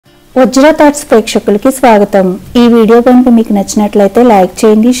వజ్ర thoughts ప్రేక్షకులకి స్వాగతం। ఈ వీడియో కనుక మీకు నచ్చినట్లయితే లైక్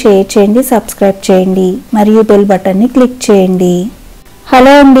చేయండి, షేర్ చేయండి, సబ్స్క్రైబ్ చేయండి మరియు బెల్ బటన్ ని క్లిక్ చేయండి।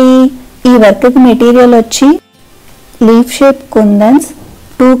 హలో అండి, ఈ వర్క్ కి మెటీరియల్ వచ్చి లీఫ్ షేప్ కుందన్స్,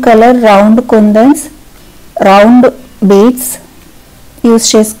 2 కలర్ రౌండ్ కుందన్స్, రౌండ్ బీడ్స్ యూస్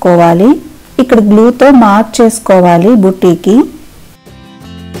చేసుకోవాలి। ఇక్కడ గ్లూ తో మార్క్ చేసుకోవాలి బుట్టీకి।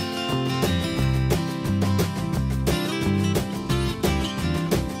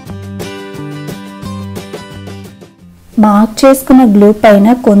 మార్క్ చేసుకున్న గ్లూ పైన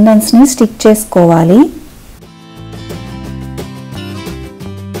కుందన్స్ ని స్టిక్ చేసుకోవాలి।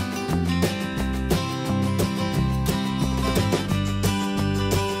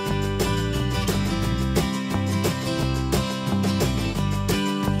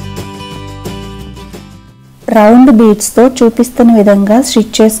 రౌండ్ బీడ్స్ తో చూపిస్తున్న విధంగా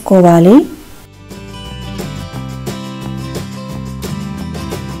స్టిచ్ చేసుకోవాలి।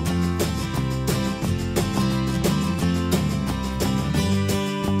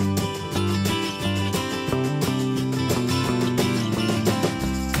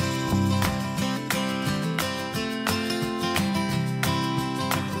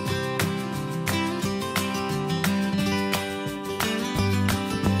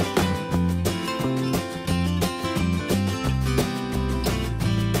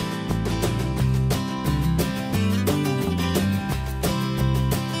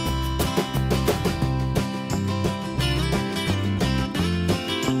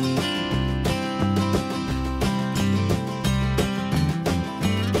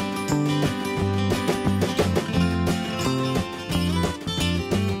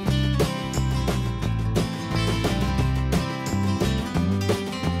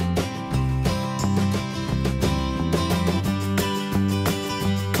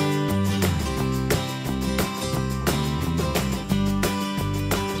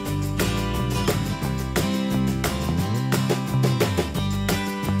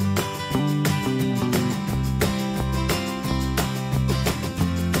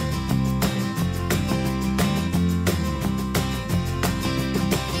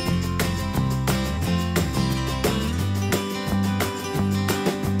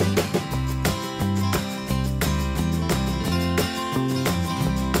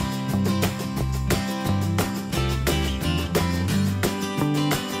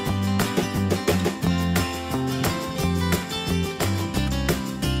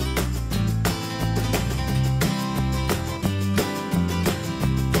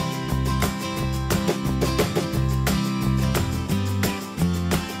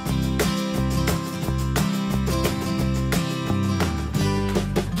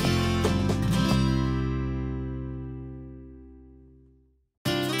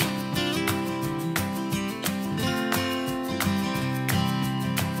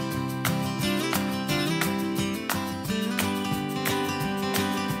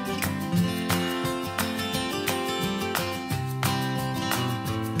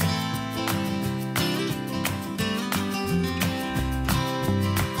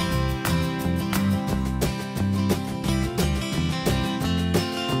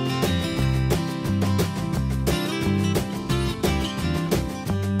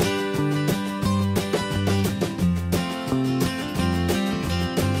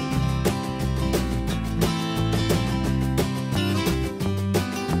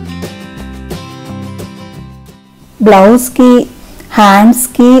 బ్లౌజ్ కి, హ్యాండ్స్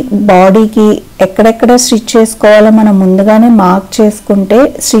కి, బాడీకి ఎక్కడెక్కడ స్టిచ్ చేసుకోవాలో మనం ముందుగానే మార్క్ చేసుకుంటే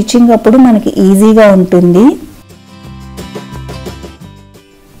స్టిచ్చింగ్ అప్పుడు మనకి ఈజీగా ఉంటుంది।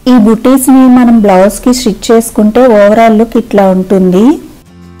 ఈ బుటీస్ ని మనం బ్లౌజ్ కి స్టిచ్ చేసుకుంటే ఓవరాల్ లుక్ ఇట్లా ఉంటుంది।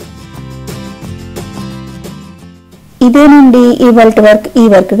 ఇదేనండి ఇవాల్టి వర్క్। ఈ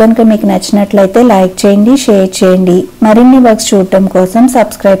వర్క్ కనుక మీకు నచ్చినట్లయితే లైక్ చేయండి, షేర్ చేయండి, మరిన్ని వర్క్స్ చూడటం కోసం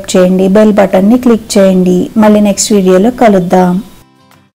సబ్స్క్రైబ్ చేయండి, బెల్ బటన్ ని క్లిక్ చేయండి। మళ్ళీ నెక్స్ట్ వీడియోలో కలుద్దాం।